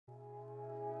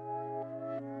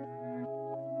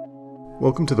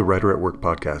Welcome to the Writer at Work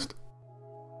podcast.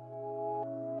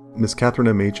 Ms. Catherine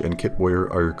M.H. and Kit Boyer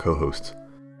are your co-hosts.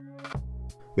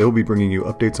 They will be bringing you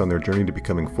updates on their journey to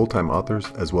becoming full-time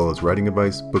authors, as well as writing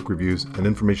advice, book reviews, and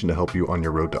information to help you on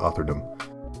your road to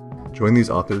authordom. Join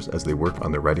these authors as they work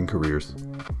on their writing careers.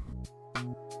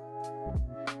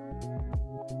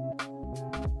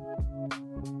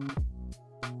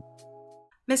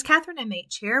 Ms. Catherine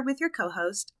M.H. here with your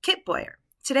co-host, Kit Boyer.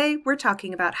 Today, we're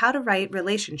talking about how to write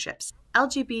relationships,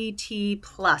 LGBT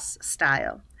plus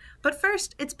style. But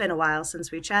first, it's been a while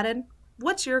since we chatted.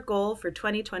 What's your goal for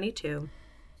 2022?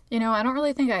 I don't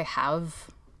really think I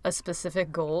have a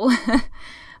specific goal.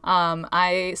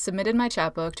 I submitted my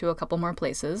chapbook to a couple more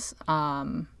places.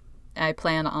 I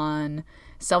plan on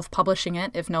self-publishing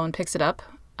it if no one picks it up.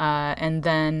 And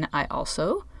then I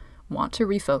also want to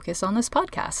refocus on this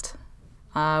podcast.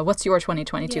 What's your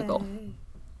 2022 goal?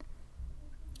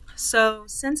 So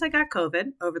since I got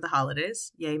COVID over the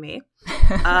holidays, yay me,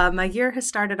 my year has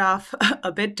started off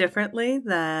a bit differently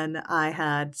than I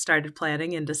had started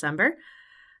planning in December.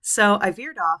 So I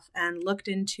veered off and looked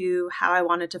into how I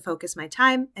wanted to focus my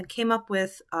time and came up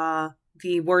with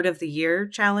the Word of the Year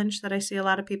challenge that I see a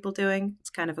lot of people doing. It's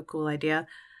kind of a cool idea.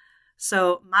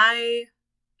 So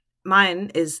mine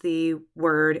is the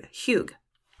word hygge.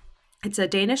 It's a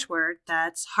Danish word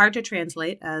that's hard to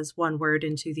translate as one word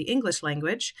into the English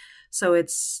language, so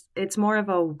it's more of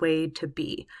a way to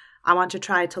be. I want to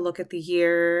try to look at the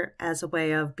year as a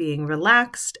way of being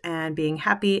relaxed and being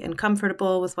happy and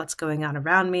comfortable with what's going on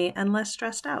around me and less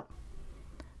stressed out.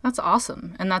 That's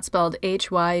awesome. And that's spelled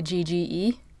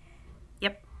Hygge?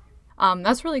 Yep.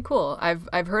 That's really cool.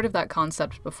 I've heard of that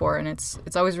concept before, and it's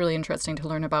always really interesting to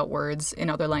learn about words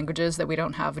in other languages that we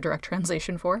don't have a direct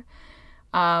translation for.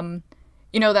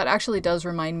 That actually does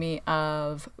remind me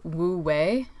of Wu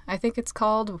Wei, I think it's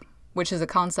called, which is a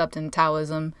concept in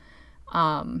Taoism,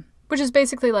 which is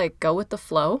basically like go with the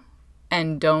flow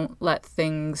and don't let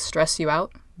things stress you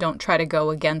out. Don't try to go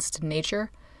against nature,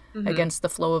 against the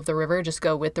flow of the river. Just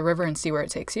go with the river and see where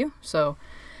it takes you. So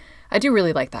I do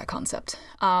really like that concept.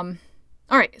 All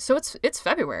right, so it's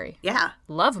February. Yeah.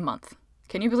 Love month.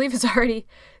 Can you believe it's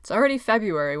already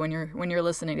February when you're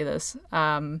listening to this?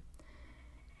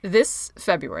 This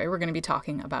February, we're going to be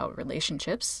talking about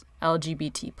relationships,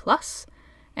 LGBT+,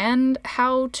 and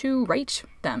how to write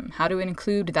them, how to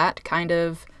include that kind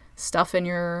of stuff in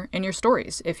your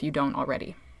stories if you don't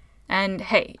already. And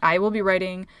hey, I will be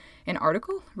writing an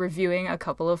article reviewing a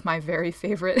couple of my very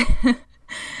favorite,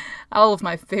 all of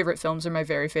my favorite films are my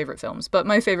very favorite films, but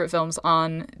my favorite films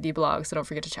on the blog, so don't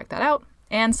forget to check that out.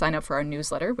 And sign up for our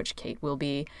newsletter, which Cate will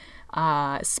be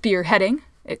spearheading.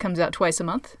 It comes out twice a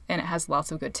month, and it has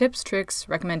lots of good tips, tricks,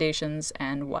 recommendations,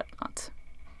 and whatnot.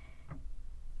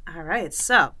 All right,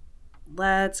 so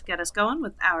let's get us going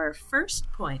with our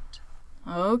first point.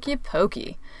 Okie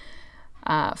pokey.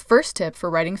 First tip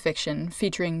for writing fiction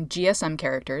featuring GSM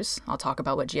characters, I'll talk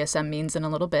about what GSM means in a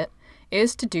little bit,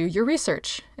 is to do your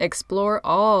research. Explore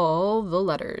all the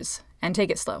letters, and take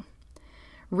it slow.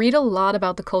 Read a lot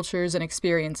about the cultures and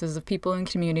experiences of people in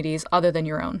communities other than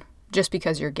your own. Just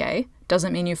because you're gay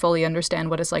doesn't mean you fully understand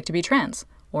what it's like to be trans,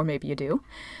 or maybe you do.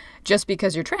 Just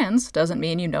because you're trans doesn't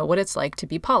mean you know what it's like to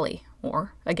be poly,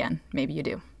 or, again, maybe you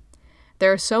do.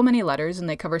 There are so many letters, and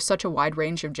they cover such a wide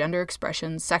range of gender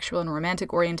expressions, sexual and romantic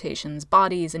orientations,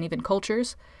 bodies, and even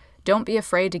cultures. Don't be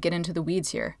afraid to get into the weeds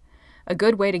here. A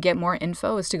good way to get more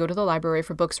info is to go to the library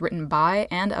for books written by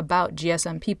and about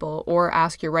GSM people, or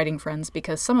ask your writing friends,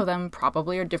 because some of them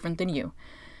probably are different than you.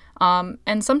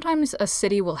 And sometimes a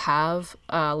city will have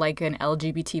like an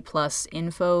LGBT plus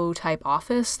info type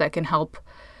office that can help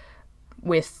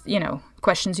with,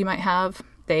 questions you might have.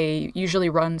 They usually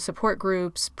run support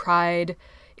groups, pride,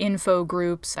 info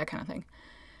groups, that kind of thing.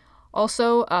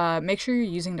 Also, make sure you're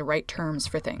using the right terms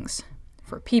for things.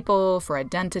 For people, for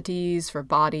identities, for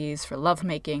bodies, for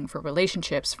lovemaking, for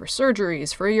relationships, for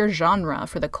surgeries, for your genre,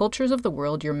 for the cultures of the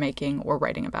world you're making or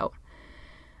writing about.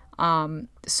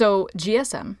 So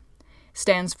GSM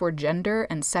stands for Gender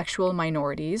and Sexual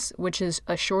Minorities, which is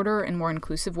a shorter and more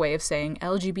inclusive way of saying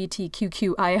LGBTQIAAP+.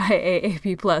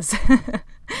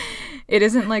 It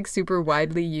isn't like super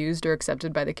widely used or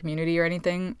accepted by the community or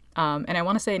anything. And I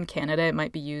want to say in Canada it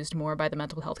might be used more by the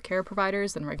mental health care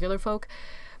providers than regular folk,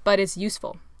 but it's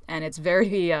useful and it's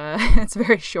very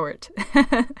short.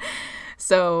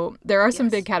 So there are some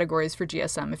big categories for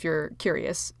GSM if you're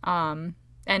curious. And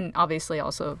obviously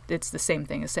also it's the same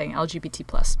thing as saying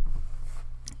LGBT+.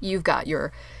 You've got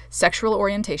your sexual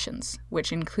orientations,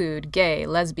 which include gay,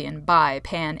 lesbian, bi,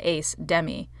 pan, ace,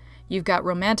 demi. You've got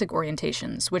romantic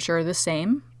orientations, which are the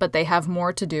same, but they have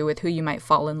more to do with who you might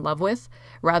fall in love with,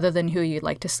 rather than who you'd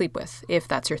like to sleep with, if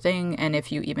that's your thing, and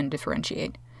if you even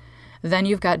differentiate. Then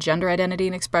you've got gender identity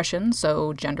and expression,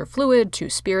 so gender fluid,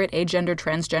 two-spirit, agender,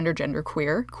 transgender,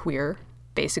 genderqueer. Queer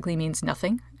basically means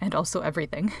nothing, and also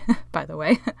everything, by the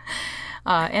way.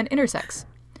 And intersex.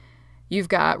 You've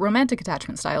got romantic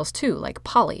attachment styles too, like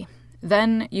poly.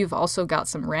 Then you've also got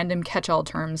some random catch-all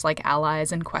terms like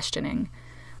allies and questioning.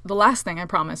 The last thing I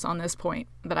promise on this point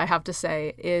that I have to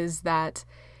say is that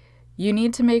you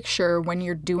need to make sure when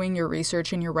you're doing your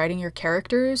research and you're writing your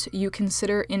characters, you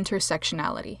consider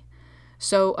intersectionality.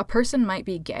 So a person might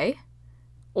be gay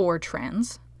or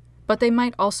trans, but they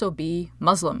might also be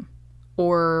Muslim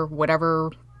or whatever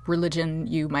religion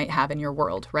you might have in your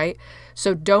world, right?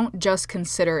 So don't just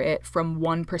consider it from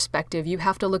one perspective. You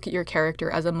have to look at your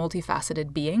character as a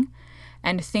multifaceted being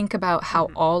and think about how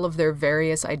all of their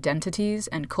various identities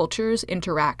and cultures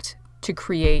interact to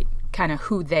create kind of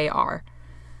who they are.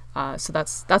 So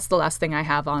that's the last thing I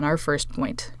have on our first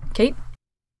point. Cate?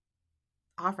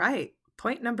 All right.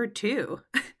 Point number 2.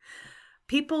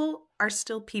 People are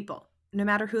still people, no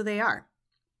matter who they are,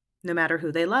 no matter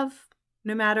who they love,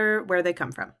 no matter where they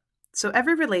come from. So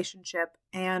every relationship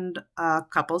and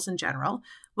couples in general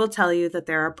will tell you that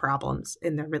there are problems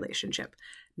in their relationship.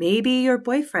 Maybe your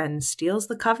boyfriend steals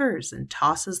the covers and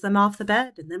tosses them off the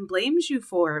bed and then blames you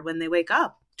for it when they wake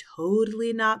up.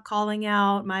 Totally not calling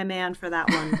out my man for that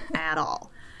one at all.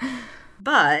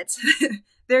 But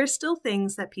there are still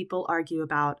things that people argue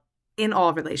about in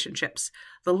all relationships.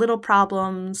 The little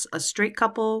problems a straight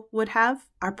couple would have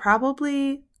are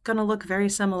probably going to look very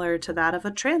similar to that of a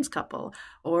trans couple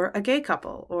or a gay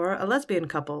couple or a lesbian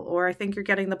couple, or I think you're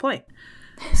getting the point.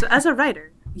 So as a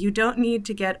writer, you don't need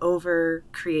to get over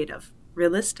creative.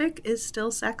 Realistic is still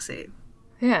sexy.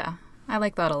 Yeah, I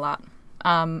like that a lot.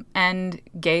 And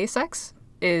gay sex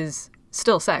is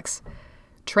still sex.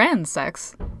 Trans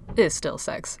sex is still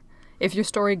sex. If your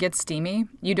story gets steamy,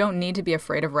 you don't need to be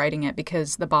afraid of writing it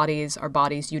because the bodies are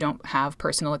bodies you don't have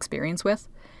personal experience with.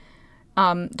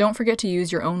 Don't forget to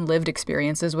use your own lived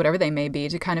experiences, whatever they may be,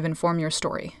 to kind of inform your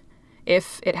story.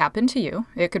 If it happened to you,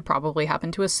 it could probably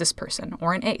happen to a cis person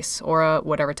or an ace or a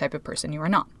whatever type of person you are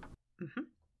not. Mm-hmm.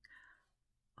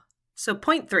 So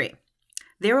point 3,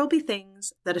 there will be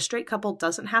things that a straight couple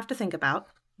doesn't have to think about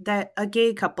that a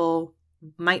gay couple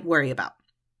might worry about.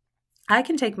 I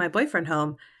can take my boyfriend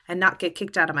home and not get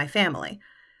kicked out of my family,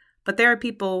 but there are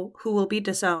people who will be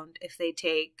disowned if they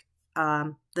take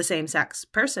the same-sex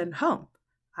person home.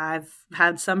 I've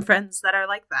had some friends that are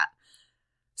like that.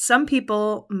 Some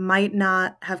people might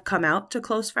not have come out to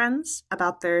close friends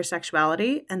about their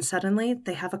sexuality, and suddenly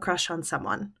they have a crush on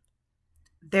someone.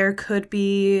 There could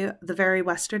be the very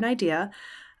Western idea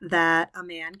that a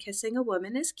man kissing a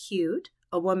woman is cute,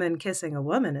 a woman kissing a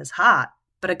woman is hot,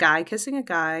 but a guy kissing a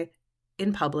guy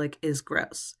in public is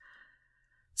gross.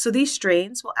 So these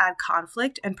strains will add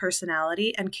conflict and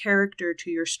personality and character to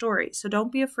your story. So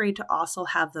don't be afraid to also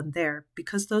have them there,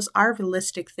 because those are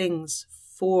realistic things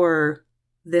for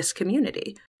this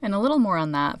community. And a little more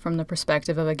on that from the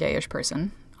perspective of a gayish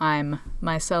person. I'm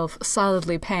myself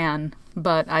solidly pan,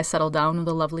 but I settle down with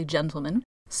a lovely gentleman.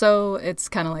 So it's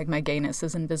kind of like my gayness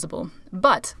is invisible.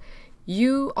 But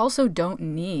you also don't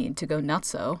need to go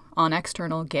nutso on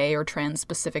external gay or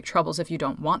trans-specific troubles if you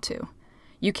don't want to.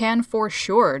 You can, for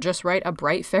sure, just write a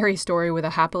bright fairy story with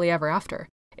a happily ever after.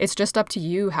 It's just up to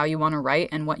you how you want to write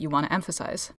and what you want to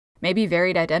emphasize. Maybe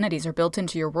varied identities are built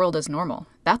into your world as normal.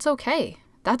 That's okay.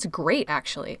 That's great,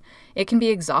 actually. It can be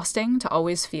exhausting to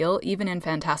always feel, even in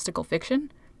fantastical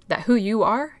fiction, that who you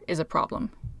are is a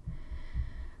problem.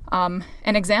 An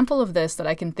example of this that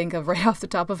I can think of right off the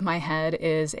top of my head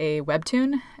is a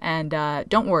webtoon, and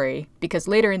don't worry, because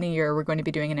later in the year we're going to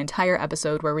be doing an entire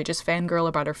episode where we just fangirl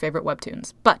about our favorite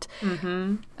webtoons. But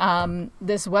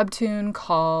this webtoon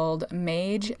called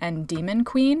Mage and Demon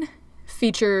Queen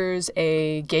features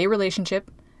a gay relationship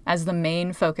as the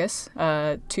main focus,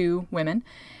 2 women,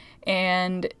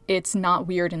 and it's not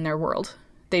weird in their world.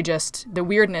 The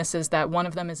weirdness is that one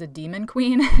of them is a demon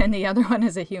queen and the other one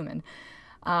is a human.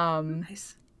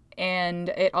 Nice. And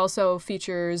it also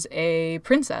features a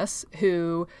princess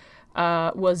who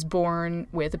was born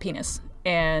with a penis.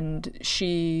 And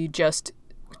she just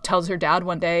tells her dad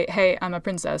one day, "Hey, I'm a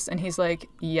princess." And he's like,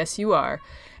 "Yes, you are."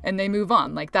 And they move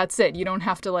on. Like, that's it. You don't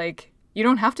have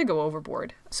to go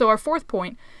overboard. So our fourth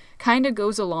point kind of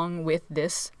goes along with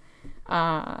this.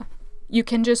 You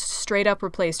can just straight up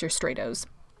replace your straightos.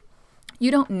 You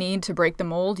don't need to break the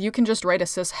mold. You can just write a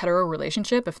cis-hetero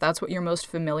relationship if that's what you're most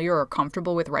familiar or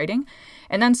comfortable with writing,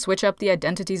 and then switch up the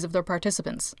identities of the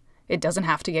participants. It doesn't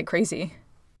have to get crazy.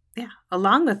 Yeah.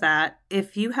 Along with that,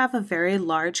 if you have a very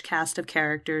large cast of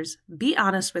characters, be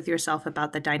honest with yourself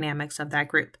about the dynamics of that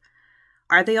group.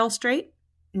 Are they all straight?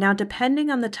 Now, depending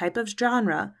on the type of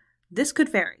genre, this could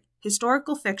vary.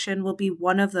 Historical fiction will be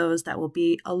one of those that will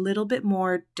be a little bit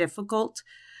more difficult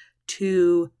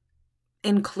to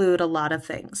include a lot of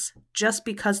things, just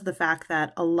because of the fact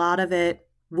that a lot of it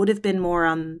would have been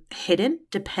more hidden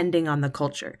depending on the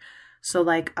culture. So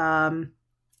I'm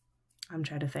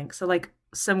trying to think. So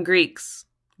some Greeks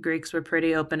were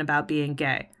pretty open about being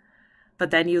gay.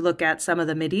 But then you look at some of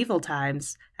the medieval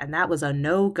times, and that was a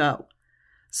no-go.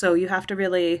 So you have to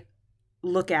really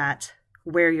look at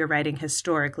where you're writing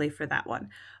historically for that one.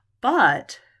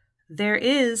 But there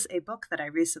is a book that I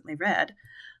recently read,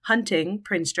 Hunting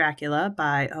Prince Dracula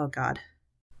by, oh God.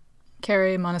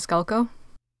 Carrie Maniscalco?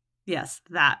 Yes,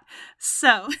 that.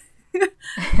 So,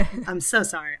 I'm so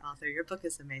sorry, author. Your book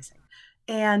is amazing.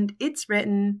 And it's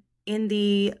written in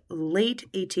the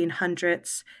late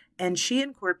 1800s, and she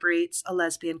incorporates a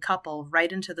lesbian couple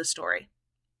right into the story.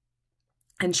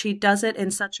 And she does it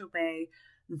in such a way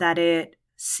that it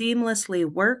seamlessly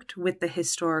worked with the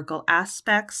historical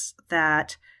aspects,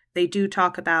 that they do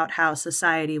talk about how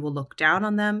society will look down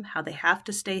on them, how they have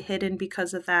to stay hidden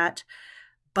because of that.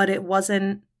 But it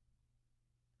wasn't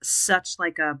such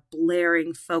a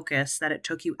blaring focus that it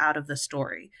took you out of the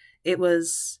story. It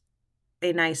was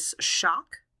a nice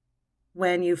shock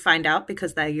when you find out,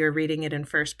 because that you're reading it in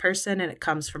first person and it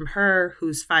comes from her,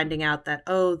 who's finding out that,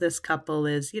 oh, this couple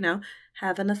is,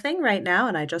 having a thing right now,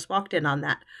 and I just walked in on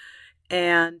that.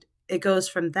 And it goes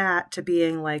from that to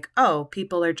being oh,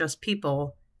 people are just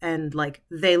people, and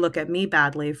they look at me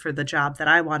badly for the job that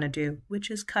I want to do, which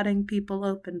is cutting people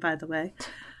open, by the way.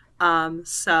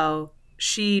 So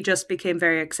she just became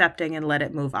very accepting and let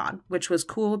it move on, which was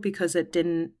cool because it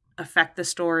didn't affect the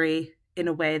story in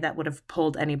a way that would have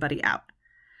pulled anybody out.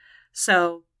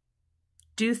 So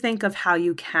do think of how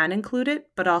you can include it,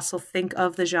 but also think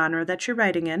of the genre that you're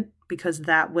writing in, because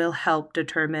that will help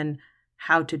determine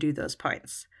how to do those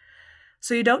points.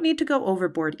 So you don't need to go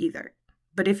overboard either.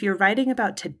 But if you're writing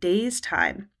about today's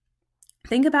time,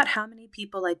 think about how many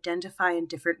people identify in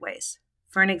different ways.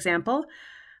 For an example,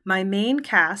 my main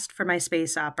cast for my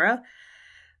space opera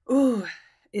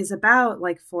is about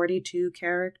 42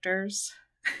 characters.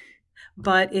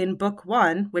 But in book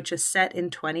 1, which is set in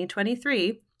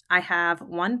 2023, I have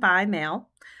 1 bi male,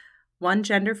 1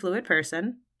 gender fluid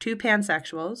person, 2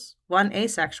 pansexuals, 1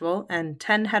 asexual, and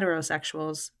 10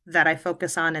 heterosexuals that I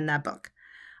focus on in that book.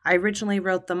 I originally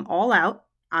wrote them all out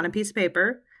on a piece of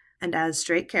paper and as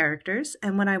straight characters.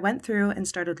 And when I went through and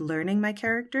started learning my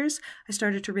characters, I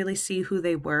started to really see who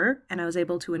they were, and I was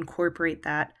able to incorporate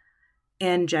that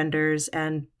and genders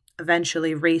and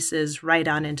eventually races right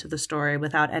on into the story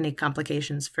without any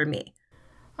complications for me.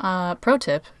 Pro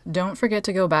tip, don't forget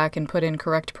to go back and put in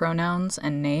correct pronouns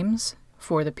and names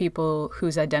for the people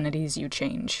whose identities you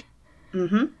change.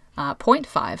 Mm-hmm. Point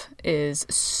 5 is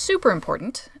super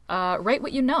important. Write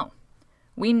what you know.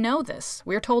 We know this.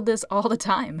 We're told this all the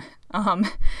time.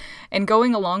 And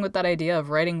going along with that idea of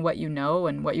writing what you know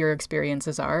and what your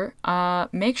experiences are,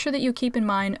 make sure that you keep in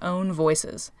mind own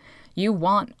voices. You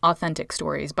want authentic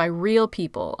stories by real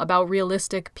people, about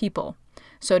realistic people.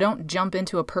 So don't jump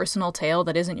into a personal tale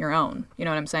that isn't your own. You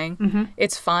know what I'm saying? Mm-hmm.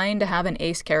 It's fine to have an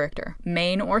ace character,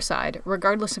 main or side,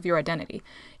 regardless of your identity.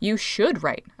 You should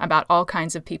write about all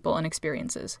kinds of people and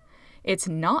experiences. It's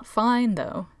not fine,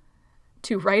 though,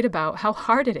 to write about how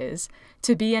hard it is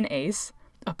to be an ace,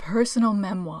 a personal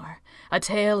memoir, a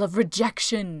tale of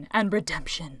rejection and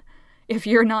redemption. If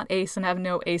you're not ace and have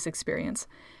no ace experience,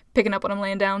 picking up what I'm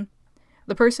laying down,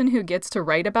 the person who gets to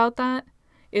write about that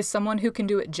is someone who can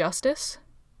do it justice,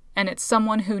 and it's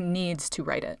someone who needs to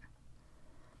write it.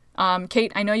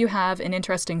 Cate, I know you have an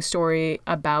interesting story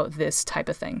about this type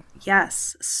of thing.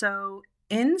 Yes. So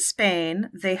in Spain,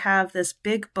 they have this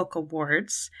big book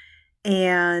awards,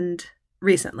 and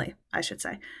recently, I should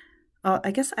say.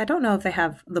 I guess I don't know if they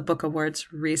have the book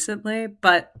awards recently,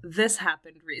 but this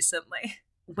happened recently,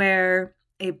 where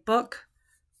a book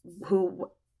who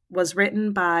was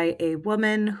written by a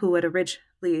woman who had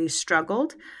originally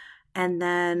struggled and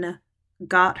then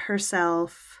got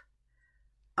herself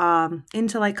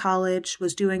into college,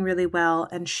 was doing really well,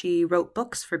 and she wrote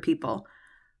books for people.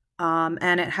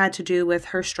 And it had to do with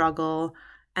her struggle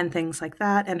and things like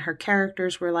that, and her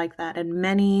characters were like that, and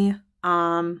many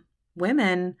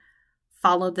women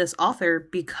followed this author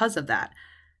because of that.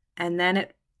 And then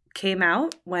it came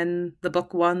out when the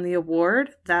book won the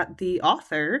award that the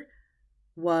author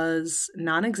was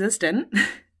non-existent,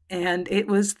 and it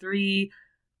was 3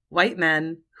 white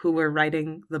men who were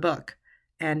writing the book.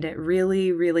 and it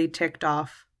really, really ticked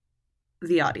off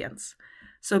the audience.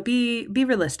 So be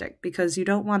realistic, because you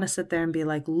don't want to sit there and be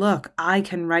like, look, I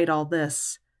can write all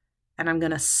this and I'm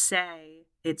going to say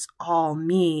it's all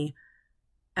me.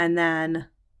 And then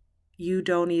you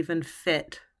don't even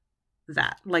fit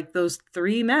that. Like those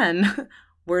 3 men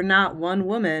were not one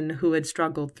woman who had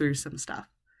struggled through some stuff.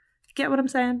 Get what I'm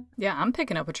saying? Yeah, I'm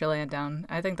picking up what you're laying down.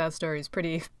 I think that story is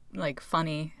pretty, like,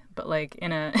 funny, but, like,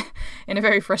 in a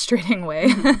very frustrating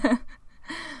way.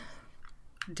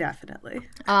 Definitely.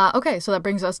 Okay, so that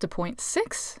brings us to point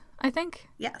 6, I think.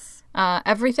 Yes.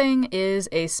 Everything is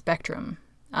a spectrum.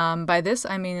 By this,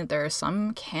 I mean that there are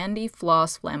some candy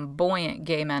floss flamboyant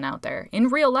gay men out there in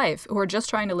real life who are just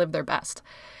trying to live their best.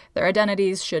 Their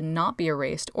identities should not be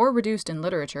erased or reduced in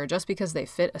literature just because they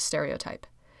fit a stereotype.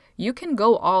 You can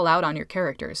go all out on your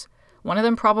characters. One of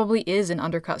them probably is an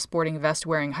undercut sporting vest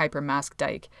wearing hyper mask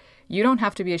dyke. You don't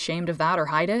have to be ashamed of that or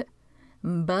hide it.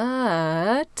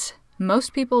 But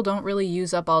most people don't really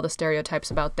use up all the stereotypes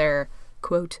about their,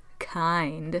 quote,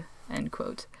 kind, end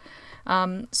quote.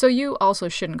 So you also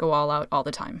shouldn't go all out all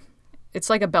the time. It's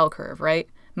like a bell curve, right?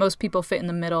 Most people fit in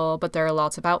the middle, but there are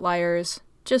lots of outliers.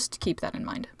 Just keep that in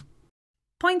mind.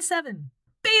 Point 7,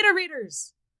 beta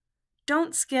readers.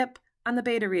 Don't skip on the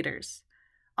beta readers.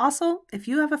 Also, if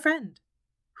you have a friend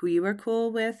who you are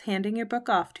cool with handing your book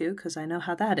off to, because I know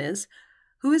how that is,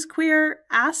 who is queer,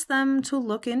 ask them to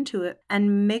look into it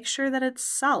and make sure that it's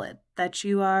solid, that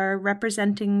you are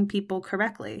representing people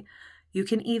correctly. You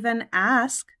can even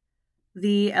ask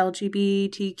the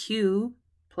LGBTQ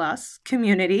plus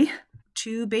community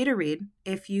to beta read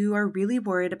if you are really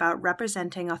worried about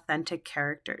representing authentic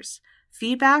characters.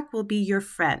 Feedback will be your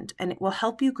friend, and it will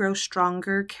help you grow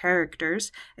stronger characters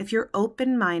if you're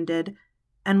open-minded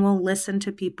and will listen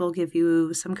to people give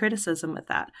you some criticism with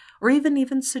that, or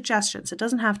even suggestions. It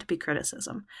doesn't have to be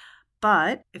criticism.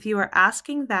 But if you are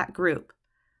asking that group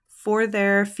for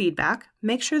their feedback,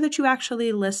 make sure that you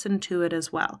actually listen to it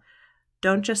as well.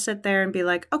 Don't just sit there and be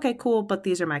like, okay, cool, but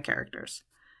these are my characters.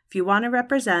 If you want to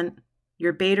represent,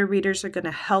 your beta readers are going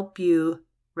to help you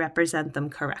represent them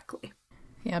correctly.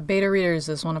 Yeah, beta readers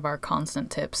is one of our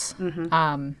constant tips.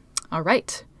 Mm-hmm. All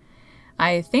right.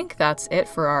 I think that's it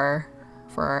for our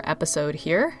episode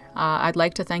here. I'd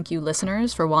like to thank you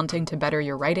listeners for wanting to better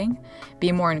your writing,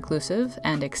 be more inclusive,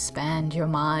 and expand your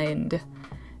mind.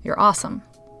 You're awesome.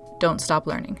 Don't stop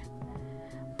learning.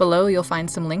 Below, you'll find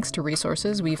some links to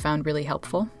resources we found really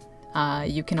helpful.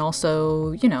 You can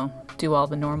also, do all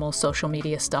the normal social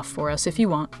media stuff for us if you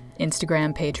want.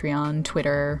 Instagram, Patreon,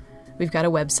 Twitter. We've got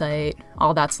a website.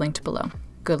 All that's linked below.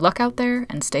 Good luck out there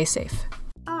and stay safe.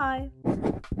 Bye.